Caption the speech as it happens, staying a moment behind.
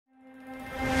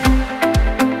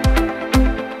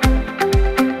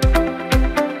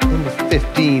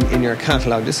our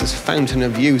catalogue. This is Fountain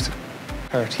of Youth,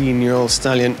 13-year-old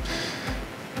stallion.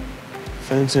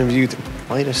 Fountain of Youth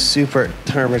by the super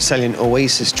thoroughbred stallion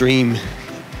Oasis Dream,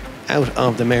 out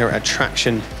of the mare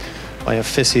Attraction by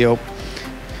Officio.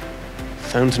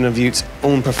 Fountain of Youth's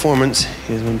own performance.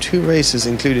 He has won 2 races,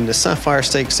 including the Sapphire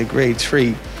Stakes, the Grade 3,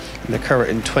 in the Curragh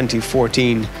in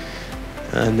 2014,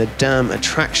 and the Dam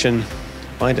Attraction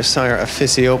by the sire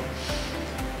Officio.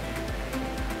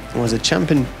 Was a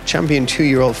champion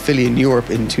 2-year-old filly in Europe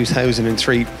in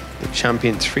 2003, the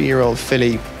champion 3-year-old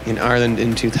filly in Ireland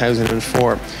in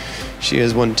 2004. She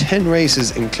has won 10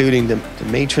 races, including the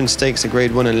Matron Stakes, the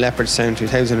Grade 1 in Leopardstown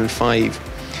 2005,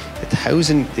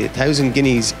 the 1,000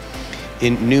 guineas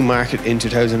in Newmarket in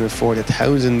 2004, the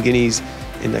 1,000 guineas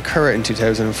in the Curragh in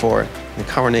 2004, the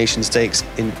Coronation Stakes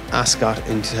in Ascot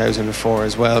in 2004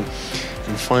 as well.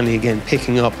 And finally, again,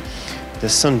 picking up the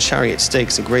Sun Chariot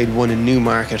Stakes, a Grade 1 in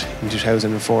Newmarket in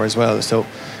 2004 as well. So,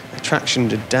 Attraction,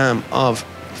 the dam of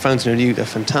Fountain of Youth, a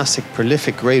fantastic,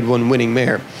 prolific Grade 1 winning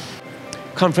mare.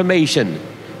 Confirmation.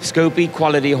 Scopy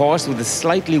quality horse with a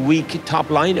slightly weak top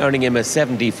line, earning him a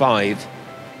 75.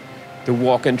 The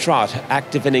walk and trot,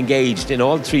 active and engaged in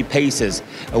all 3 paces,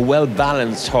 a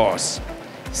well-balanced horse,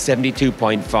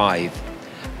 72.5.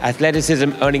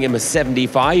 Athleticism earning him a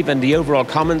 75, and the overall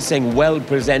comments saying well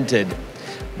presented.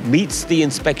 Meets the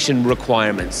inspection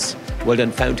requirements. Well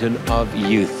done, Fountain of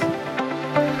Youth.